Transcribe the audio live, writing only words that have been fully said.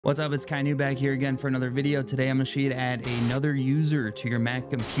What's up, it's Kai New back here again for another video. Today I'm going to show you to add another user to your Mac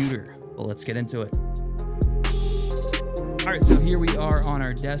computer. Well, let's get into it. All right, so here we are on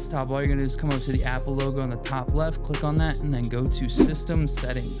our desktop. All you're going to do is come up to the Apple logo on the top left, click on that, and then go to System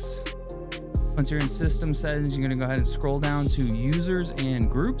Settings. Once you're in System Settings, you're going to go ahead and scroll down to Users and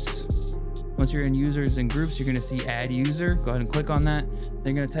Groups. Once you're in Users and Groups, you're going to see Add User. Go ahead and click on that.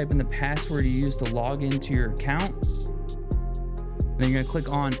 Then you're going to type in the password you use to log into your account. Then you're going to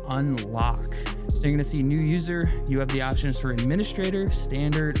click on Unlock. Then you're going to see New User. You have the options for Administrator,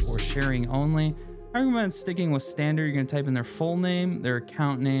 Standard, or Sharing Only. I recommend sticking with Standard. You're going to type in their full name, their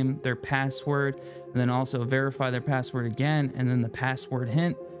account name, their password, and then also verify their password again, and then the password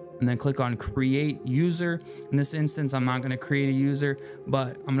hint, and then click on Create User. In this instance, I'm not going to create a user,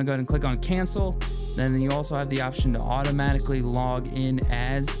 but I'm going to go ahead and click on Cancel. Then you also have the option to automatically log in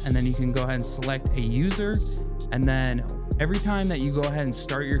as, and then you can go ahead and select a user, and then every time that you go ahead and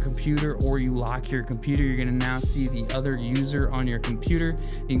start your computer or you lock your computer, you're going to now see the other user on your computer.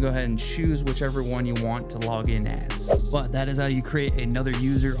 You can go ahead and choose whichever one you want to log in as. But that is how you create another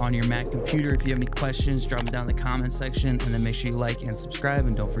user on your Mac computer. If you have any questions, drop them down in the comment section, and then make sure you like and subscribe,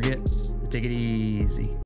 and don't forget to take it easy.